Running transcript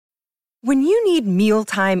When you need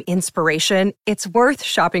mealtime inspiration, it's worth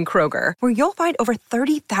shopping Kroger, where you'll find over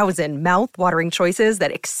 30,000 mouth-watering choices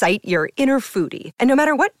that excite your inner foodie. And no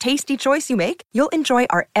matter what tasty choice you make, you'll enjoy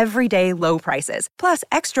our everyday low prices, plus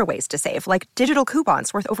extra ways to save, like digital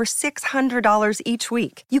coupons worth over $600 each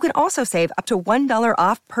week. You can also save up to $1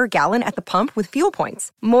 off per gallon at the pump with fuel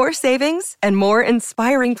points. More savings and more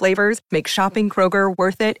inspiring flavors make shopping Kroger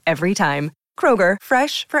worth it every time. Kroger,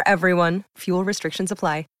 fresh for everyone. Fuel restrictions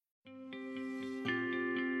apply.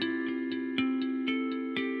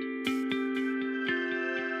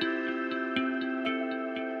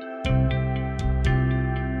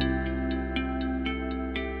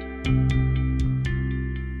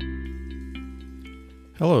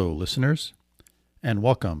 Hello, listeners, and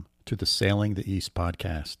welcome to the Sailing the East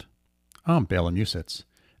podcast. I'm Bela Musitz,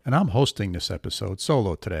 and I'm hosting this episode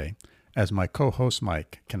solo today, as my co-host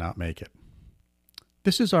Mike cannot make it.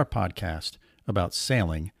 This is our podcast about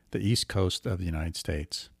sailing the east coast of the United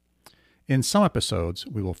States. In some episodes,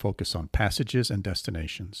 we will focus on passages and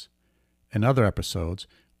destinations. In other episodes,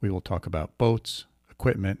 we will talk about boats,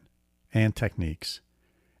 equipment, and techniques.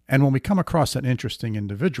 And when we come across an interesting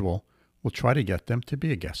individual, we'll try to get them to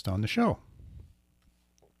be a guest on the show.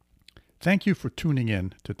 Thank you for tuning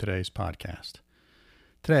in to today's podcast.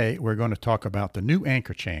 Today, we're going to talk about the new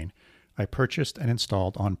anchor chain I purchased and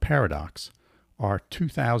installed on Paradox, our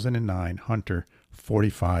 2009 Hunter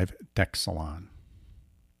 45 deck salon.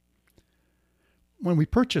 When we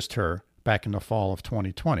purchased her back in the fall of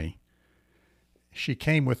 2020, she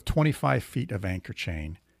came with 25 feet of anchor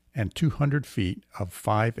chain and 200 feet of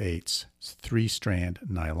 5/8 3-strand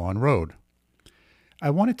nylon rode. I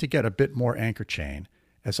wanted to get a bit more anchor chain,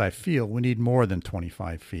 as I feel we need more than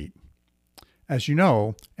 25 feet. As you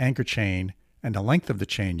know, anchor chain and the length of the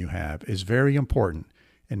chain you have is very important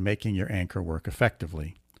in making your anchor work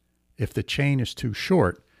effectively. If the chain is too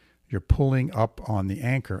short, you're pulling up on the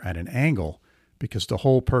anchor at an angle, because the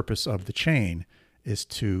whole purpose of the chain is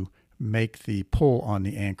to make the pull on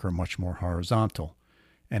the anchor much more horizontal.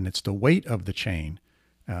 And it's the weight of the chain,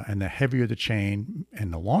 and the heavier the chain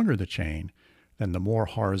and the longer the chain, then the more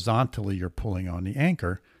horizontally you're pulling on the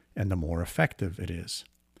anchor and the more effective it is.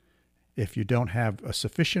 If you don't have a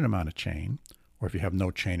sufficient amount of chain, or if you have no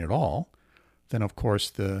chain at all, then of course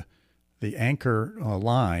the anchor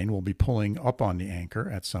line will be pulling up on the anchor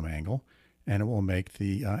at some angle, and it will make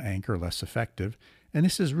the anchor less effective. And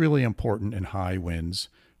this is really important in high winds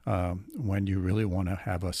when you really want to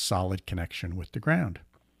have a solid connection with the ground.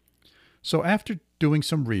 So after doing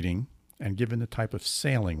some reading and given the type of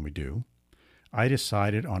sailing we do, I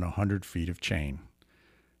decided on 100 feet of chain.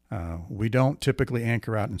 We don't typically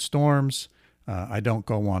anchor out in storms. I don't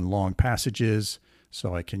go on long passages,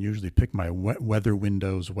 so I can usually pick my weather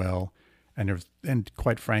windows well. And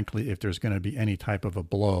quite frankly, if there's going to be any type of a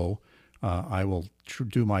blow, I will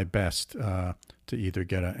do my best to either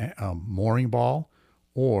get a mooring ball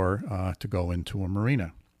or to go into a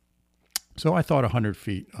marina. So I thought 100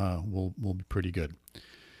 feet will be pretty good.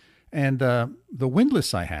 And the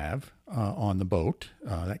windlass I have on the boat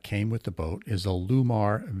that came with the boat is a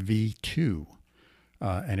Lewmar V2.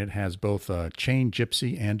 And it has both a chain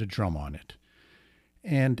gypsy and a drum on it.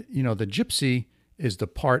 And, you know, the gypsy is the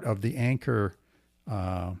part of the anchor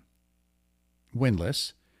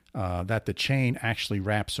windlass that the chain actually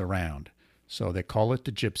wraps around. So they call it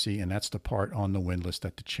the gypsy, and that's the part on the windlass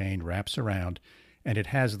that the chain wraps around. And it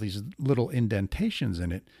has these little indentations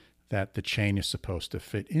in it that the chain is supposed to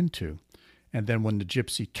fit into. And then when the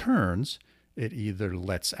gypsy turns, it either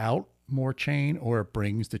lets out more chain or it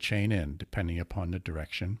brings the chain in, depending upon the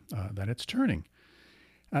direction that it's turning.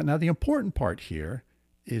 Now, the important part here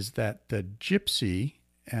is that the gypsy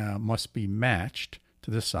must be matched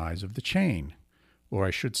to the size of the chain. Or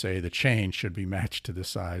I should say the chain should be matched to the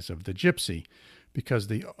size of the gypsy, because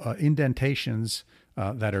the indentations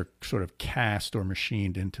that are sort of cast or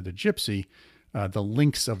machined into the gypsy, the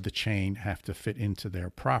links of the chain have to fit into there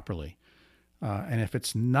properly. And if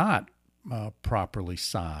it's not properly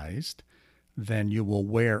sized, then you will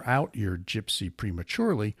wear out your gypsy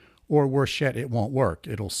prematurely, or worse yet, it won't work.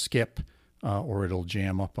 It'll skip or it'll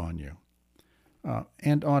jam up on you.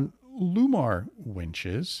 And on Lewmar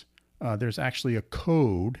winches, there's actually a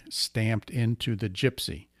code stamped into the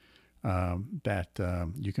gypsy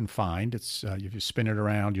that you can find. It's if you spin it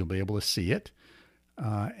around, you'll be able to see it.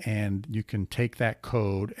 And you can take that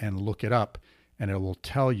code and look it up, and it will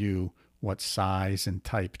tell you what size and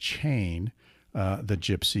type chain the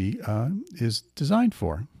gypsy is designed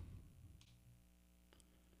for.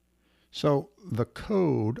 So the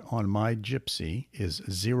code on my gypsy is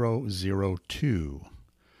 002.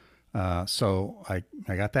 So I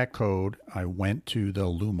got that code. I went to the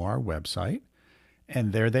Lumar website,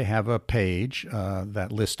 and there they have a page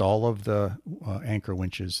that lists all of the anchor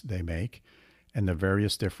winches they make and the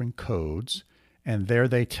various different codes. And there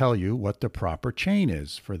they tell you what the proper chain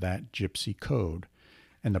is for that Gypsy code.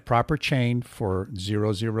 And the proper chain for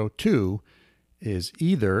 002 is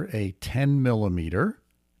either a 10 millimeter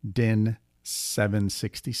DIN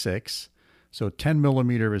 766. So 10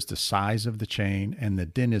 millimeter is the size of the chain, and the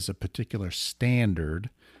DIN is a particular standard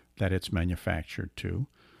that it's manufactured to.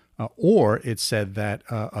 Or it said that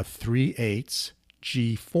a 3/8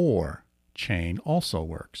 G4 chain also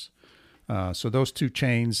works. So those two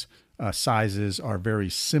chains sizes are very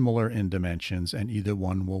similar in dimensions, and either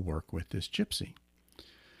one will work with this Gypsy.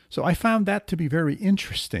 So I found that to be very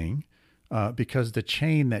interesting because the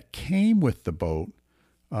chain that came with the boat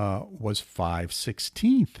was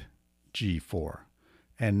 5/16 G4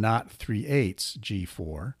 and not 3/8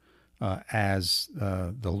 G4 as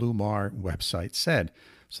the Lumar website said.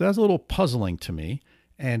 So that's a little puzzling to me.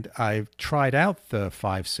 And I've tried out the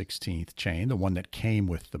 5/16 chain, the one that came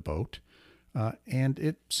with the boat, and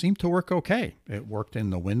it seemed to work okay. It worked in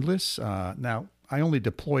the windlass. Now, I only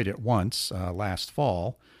deployed it once last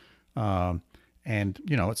fall, and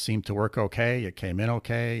it seemed to work okay. It came in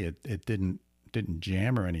okay. It didn't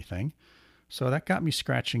jam or anything. So that got me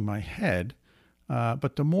scratching my head.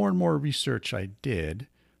 But the more and more research I did,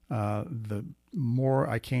 the more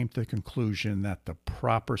I came to the conclusion that the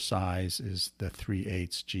proper size is the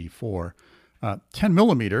 3/8 G4. 10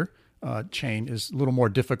 millimeter chain is a little more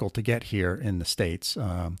difficult to get here in the States.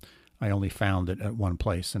 I only found it at one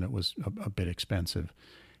place, and it was a bit expensive.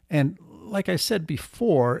 And like I said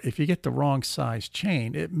before, if you get the wrong size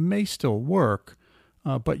chain, it may still work,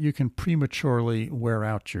 but you can prematurely wear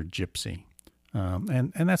out your Gypsy.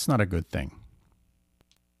 And that's not a good thing.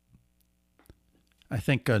 I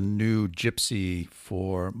think a new Gypsy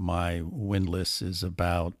for my windlass is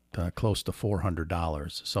about close to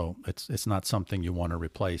 $400. So it's not something you want to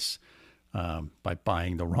replace by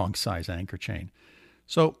buying the wrong size anchor chain.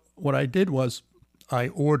 So what I did was I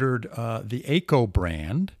ordered the ACO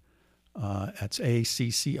brand. That's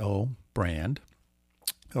ACCO brand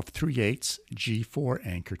of 3/8 G4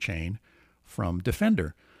 anchor chain from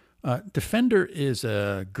Defender. Defender is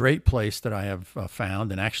a great place that I have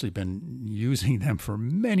found and actually been using them for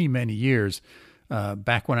many, many years.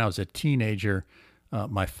 Back when I was a teenager,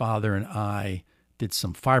 my father and I did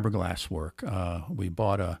some fiberglass work. We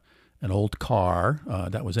bought an old car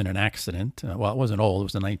that was in an accident. Well, it wasn't old. It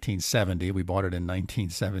was in 1970. We bought it in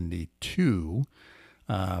 1972,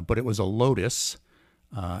 but it was a Lotus.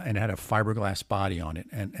 And it had a fiberglass body on it.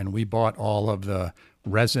 And we bought all of the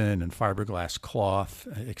resin and fiberglass cloth,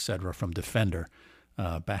 et cetera, from Defender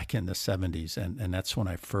back in the 70s. And that's when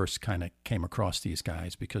I first kind of came across these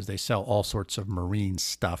guys because they sell all sorts of marine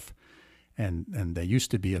stuff. And they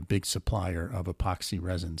used to be a big supplier of epoxy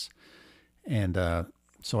resins. And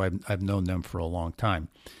so I've known them for a long time.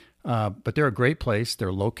 But they're a great place.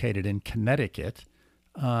 They're located in Connecticut.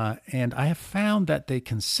 And I have found that they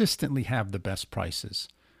consistently have the best prices.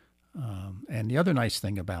 And the other nice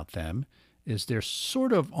thing about them is they're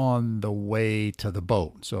sort of on the way to the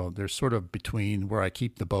boat. So they're sort of between where I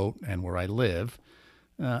keep the boat and where I live.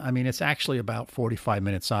 It's actually about 45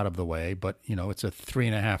 minutes out of the way, but, it's a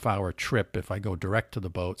 3.5-hour trip if I go direct to the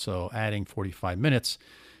boat. So adding 45 minutes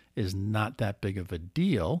is not that big of a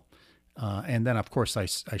deal. And then, of course, I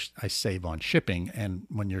save on shipping. And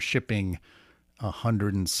when you're shipping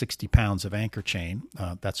 160 pounds of anchor chain,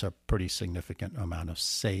 that's a pretty significant amount of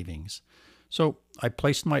savings. So I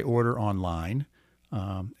placed my order online,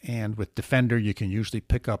 and with Defender, you can usually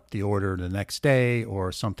pick up the order the next day,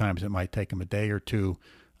 or sometimes it might take them a day or two,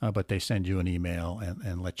 but they send you an email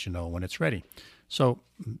and let you know when it's ready. So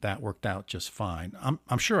that worked out just fine.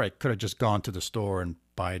 I'm sure I could have just gone to the store and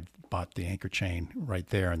bought the anchor chain right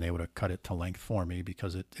there, and they would have cut it to length for me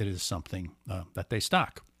because it is something that they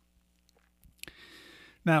stock.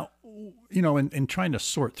 Now, in trying to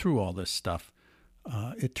sort through all this stuff,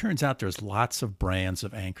 it turns out there's lots of brands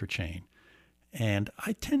of anchor chain. And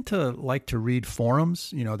I tend to like to read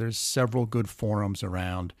forums. There's several good forums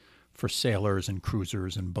around for sailors and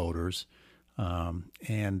cruisers and boaters.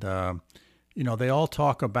 They all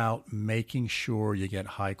talk about making sure you get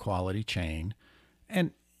high quality chain.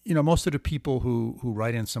 And, most of the people who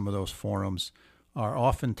write in some of those forums are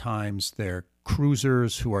oftentimes they're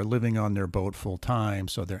cruisers who are living on their boat full time,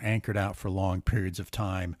 so they're anchored out for long periods of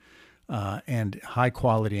time, and high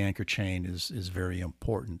quality anchor chain is very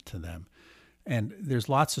important to them. And there's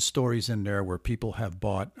lots of stories in there where people have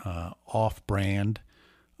bought off-brand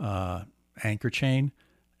anchor chain,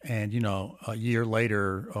 and a year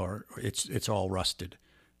later, or it's all rusted.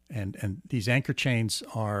 And these anchor chains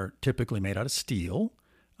are typically made out of steel,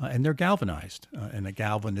 and they're galvanized, and the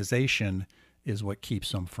galvanization is what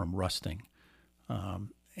keeps them from rusting.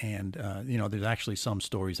 There's actually some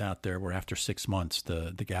stories out there where after 6 months,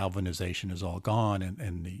 the galvanization is all gone,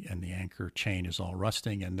 and the anchor chain is all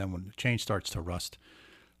rusting. And then when the chain starts to rust,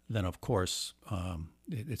 then of course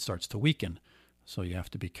it starts to weaken. So you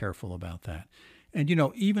have to be careful about that. And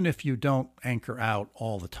even if you don't anchor out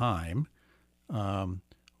all the time,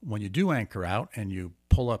 when you do anchor out and you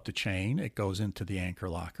pull up the chain, it goes into the anchor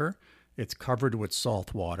locker. It's covered with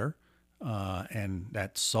salt water. And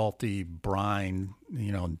that salty brine,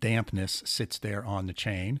 dampness sits there on the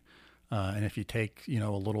chain. And if you take, a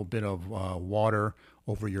little bit of water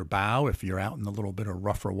over your bow, if you're out in a little bit of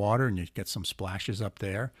rougher water and you get some splashes up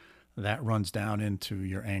there, that runs down into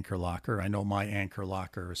your anchor locker. I know my anchor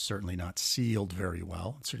locker is certainly not sealed very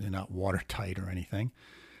well. It's certainly not watertight or anything.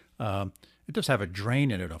 It does have a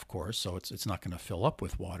drain in it, of course, so it's not going to fill up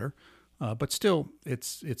with water. But still,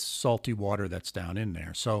 it's salty water that's down in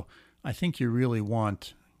there. So I think you really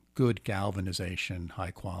want good galvanization,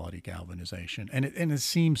 high quality galvanization. And it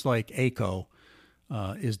seems like ACO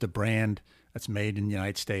is the brand that's made in the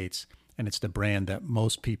United States, and it's the brand that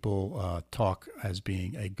most people talk as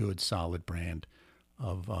being a good, solid brand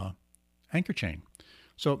of anchor chain.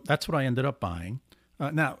 So that's what I ended up buying.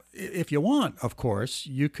 Now, if you want, of course,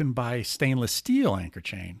 you can buy stainless steel anchor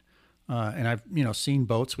chain. And I've seen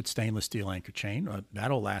boats with stainless steel anchor chain.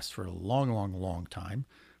 That'll last for a long, long, long time.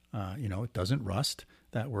 It doesn't rust.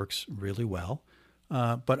 That works really well.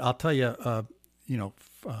 But I'll tell you,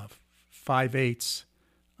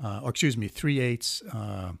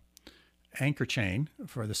 3/8 anchor chain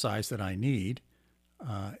for the size that I need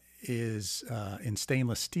is in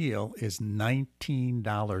stainless steel is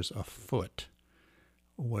 $19 a foot,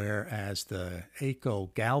 whereas the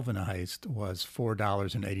ACO galvanized was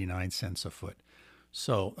 $4.89 a foot.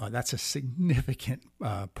 So that's a significant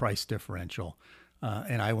price differential.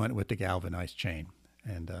 And I went with the galvanized chain.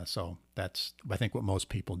 And so that's, I think, what most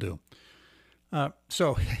people do.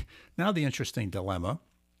 So now the interesting dilemma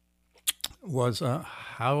was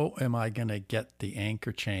how am I going to get the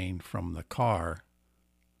anchor chain from the car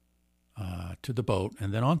to the boat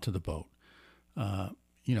and then onto the boat?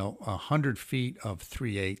 100 feet of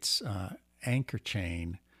 3/8 anchor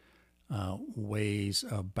chain weighs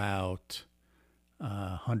about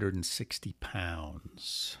 160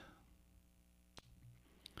 pounds.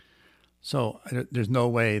 So there's no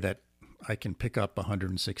way that I can pick up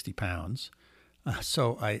 160 pounds.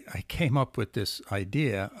 So I came up with this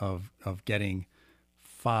idea of getting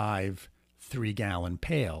 5 3-gallon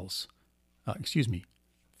pails.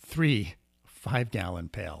 3 5-gallon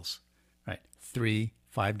pails. Right, 3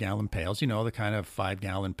 5-gallon pails. The kind of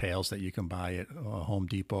 5-gallon pails that you can buy at Home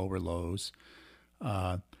Depot or Lowe's.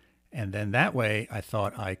 And then that way I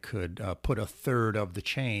thought I could put a third of the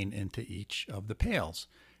chain into each of the pails.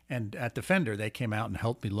 And at Defender, they came out and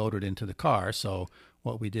helped me load it into the car. So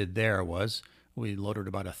what we did there was we loaded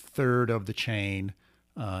about a third of the chain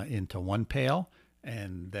into one pail,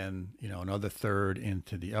 and then another third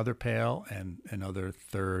into the other pail, and another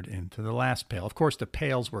third into the last pail. Of course, the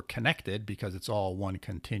pails were connected because it's all one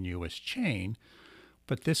continuous chain,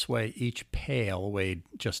 but this way each pail weighed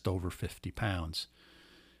just over 50 pounds.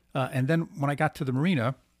 And then when I got to the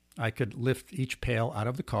marina, I could lift each pail out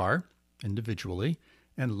of the car individually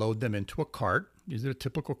and load them into a cart. These are the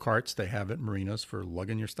typical carts they have at marinas for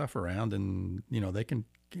lugging your stuff around, and they can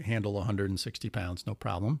handle 160 pounds, no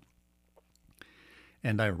problem.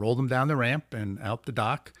 And I rolled them down the ramp and out the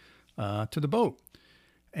dock to the boat.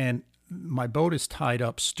 And my boat is tied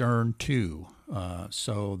up stern to,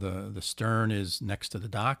 so the stern is next to the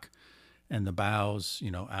dock, and the bows,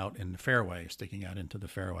 out in the fairway, sticking out into the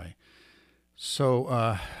fairway. So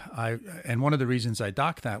and one of the reasons I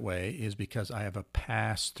dock that way is because I have a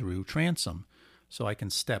pass-through transom. So I can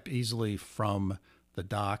step easily from the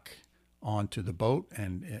dock onto the boat,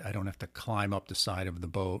 and I don't have to climb up the side of the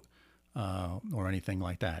boat or anything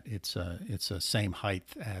like that. It's the same height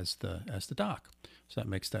as the dock. So that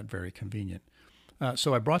makes that very convenient.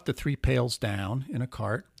 So I brought the 3 pails down in a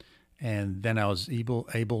cart, and then I was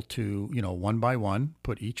able to, one by one,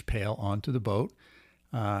 put each pail onto the boat.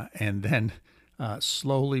 And then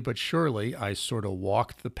slowly but surely, I sort of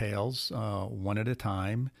walked the pails one at a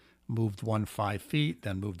time, moved one 5 feet,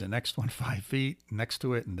 then moved the next one 5 feet next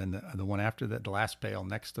to it, and then the one after that, the last pail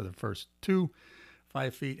next to the first 2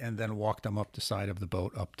 5 feet, and then walked them up the side of the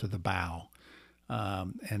boat up to the bow.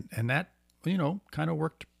 And that, kind of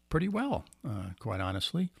worked pretty well, quite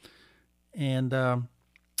honestly. And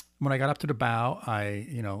when I got up to the bow, I,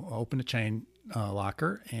 opened the chain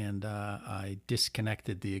locker and I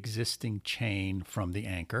disconnected the existing chain from the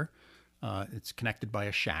anchor. It's connected by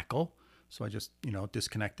a shackle. So I just,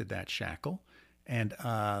 disconnected that shackle. And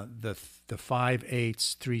the 5/8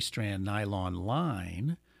 3-strand nylon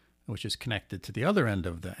line, which is connected to the other end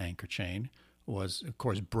of the anchor chain, was, of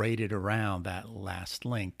course, braided around that last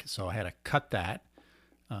link. So I had to cut that,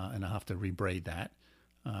 and I'll have to rebraid that.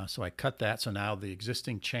 So I cut that. So now the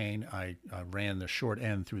existing chain, I ran the short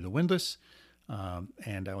end through the windlass,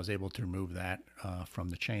 and I was able to remove that from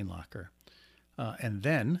the chain locker. And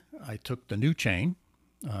then I took the new chain,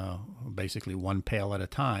 basically one pail at a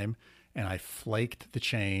time, and I flaked the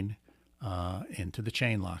chain into the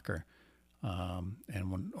chain locker.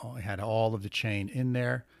 And when I had all of the chain in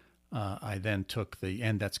there, I then took the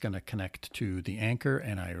end that's going to connect to the anchor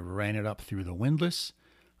and I ran it up through the windlass.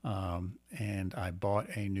 And I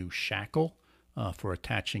bought a new shackle for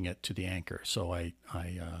attaching it to the anchor. So I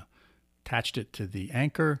attached it to the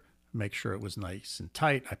anchor, make sure it was nice and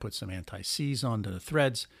tight. I put some anti-seize onto the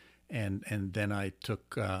threads, and then I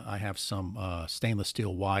took I have some stainless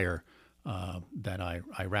steel wire that I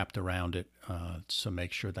wrapped around it to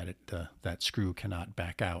make sure that that screw cannot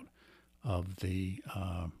back out of the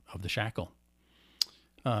shackle.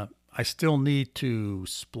 I still need to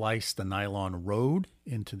splice the nylon rode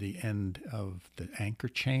into the end of the anchor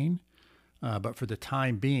chain, but for the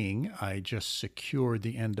time being, I just secured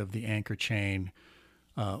the end of the anchor chain.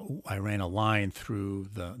 I ran a line through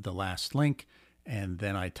the last link, and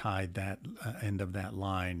then I tied that end of that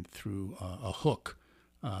line through a hook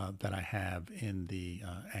that I have in the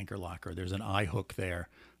anchor locker. There's an eye hook there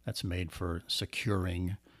that's made for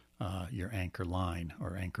securing your anchor line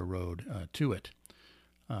or anchor rode to it.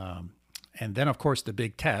 And then, of course, the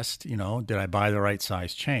big test, did I buy the right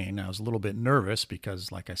size chain? I was a little bit nervous because,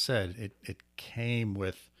 like I said, it came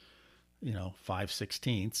with,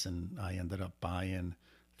 5/16, and I ended up buying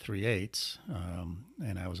 3/8,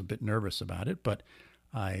 and I was a bit nervous about it. But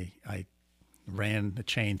I ran the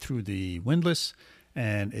chain through the windlass,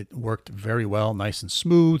 and it worked very well, nice and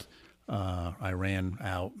smooth. I ran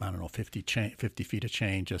out, 50 feet of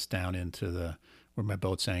chain just down into where my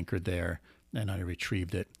boat's anchored there, and I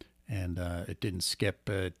retrieved it. And it didn't skip,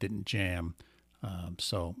 it didn't jam.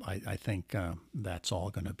 So I think that's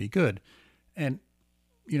all going to be good. And,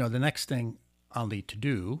 the next thing I'll need to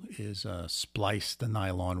do is splice the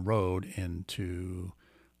nylon rode into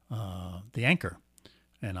the anchor.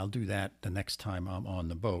 And I'll do that the next time I'm on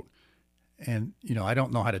the boat. And, I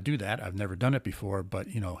don't know how to do that. I've never done it before. But,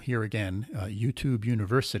 here again, YouTube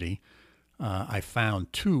University, I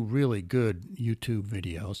found 2 really good YouTube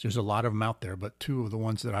videos. There's a lot of them out there, but 2 of the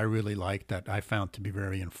ones that I really liked that I found to be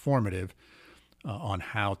very informative on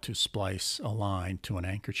how to splice a line to an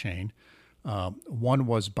anchor chain. One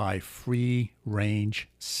was by Free Range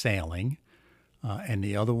Sailing, and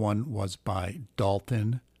the other one was by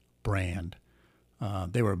Dalton Brand.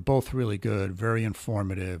 They were both really good, very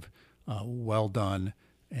informative, well done,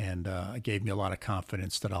 and gave me a lot of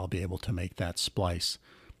confidence that I'll be able to make that splice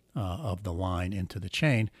of the line into the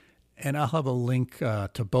chain. And I'll have a link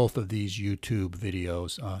to both of these YouTube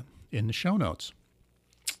videos in the show notes.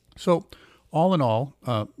 So all in all,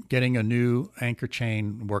 getting a new anchor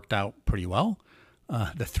chain worked out pretty well.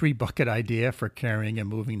 The 3-bucket idea for carrying and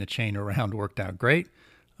moving the chain around worked out great.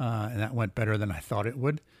 And that went better than I thought it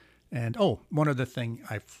would. And one other thing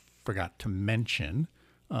I forgot to mention,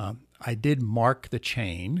 I did mark the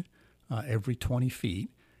chain every 20 feet.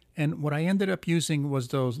 And what I ended up using was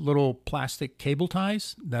those little plastic cable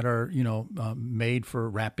ties that are, made for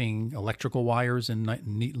wrapping electrical wires in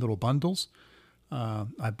neat little bundles.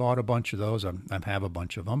 I bought a bunch of those. I have a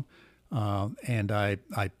bunch of them. And I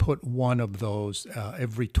put one of those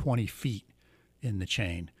every 20 feet in the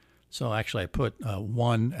chain. So actually I put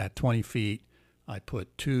one at 20 feet. I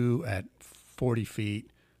put 2 at 40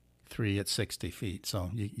 feet, 3 at 60 feet.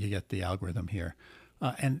 So you get the algorithm here.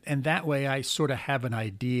 And that way I sort of have an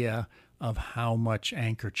idea of how much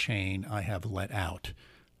anchor chain I have let out,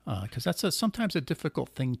 because that's sometimes a difficult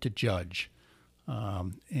thing to judge.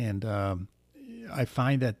 And I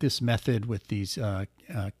find that this method with these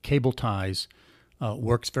cable ties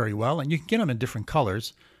works very well, and you can get them in different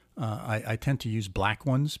colors. I tend to use black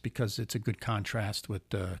ones because it's a good contrast with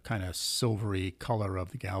the kind of silvery color of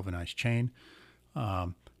the galvanized chain.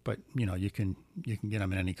 But you can get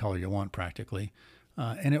them in any color you want practically.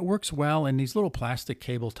 And it works well, and these little plastic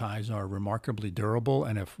cable ties are remarkably durable,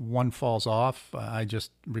 and if one falls off, I just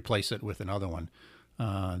replace it with another one.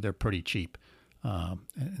 They're pretty cheap.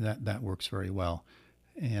 That works very well.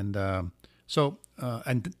 And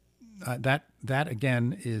and that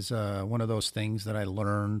again is one of those things that I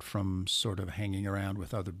learned from sort of hanging around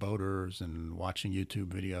with other boaters and watching YouTube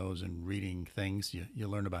videos and reading things. You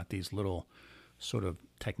learn about these little sort of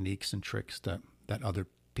techniques and tricks that other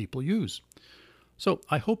people use. So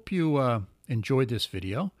I hope you enjoyed this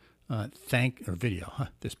video.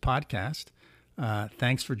 This podcast.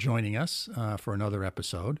 Thanks for joining us for another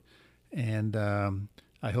episode, and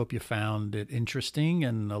I hope you found it interesting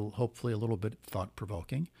and hopefully a little bit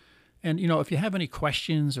thought-provoking. And, if you have any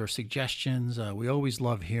questions or suggestions, we always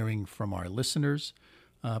love hearing from our listeners.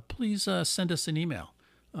 Please send us an email.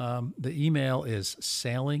 The email is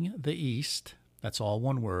sailingtheeast, that's all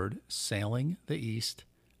one word,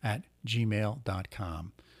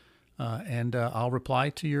 sailingtheeast@gmail.com. And I'll reply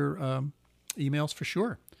to your emails for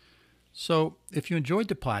sure. So if you enjoyed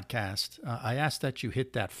the podcast, I ask that you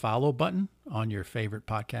hit that follow button on your favorite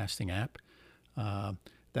podcasting app.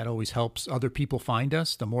 That always helps other people find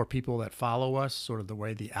us. The more people that follow us, sort of the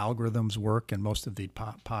way the algorithms work in most of the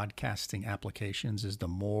podcasting applications is the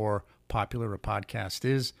more popular a podcast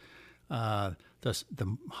is, the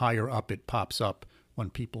higher up it pops up when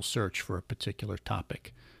people search for a particular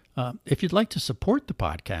topic. If you'd like to support the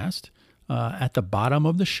podcast, at the bottom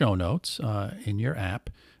of the show notes in your app,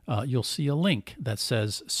 you'll see a link that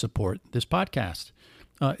says support this podcast.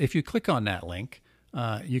 If you click on that link,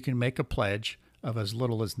 you can make a pledge of as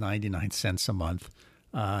little as 99 cents a month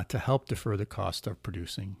to help defer the cost of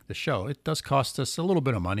producing the show. It does cost us a little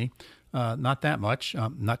bit of money, not that much.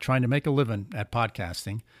 I'm not trying to make a living at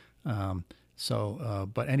podcasting. But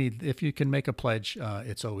if you can make a pledge,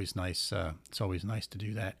 it's always nice. It's always nice to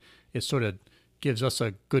do that. It sort of gives us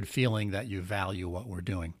a good feeling that you value what we're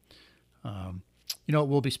doing.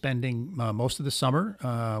 We'll be spending most of the summer.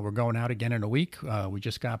 We're going out again in a week. We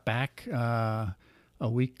just got back a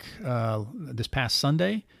week this past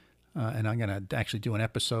Sunday, and I'm going to actually do an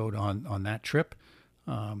episode on that trip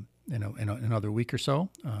in another week or so.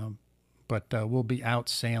 But we'll be out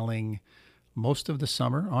sailing most of the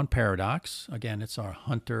summer on Paradox. Again, it's our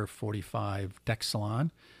Hunter 45 deck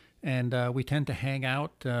salon. And we tend to hang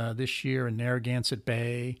out this year in Narragansett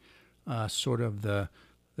Bay, sort of the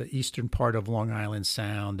eastern part of Long Island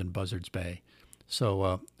Sound and Buzzards Bay.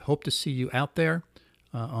 So hope to see you out there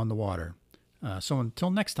on the water. So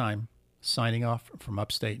until next time, signing off from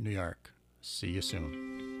upstate New York. See you soon.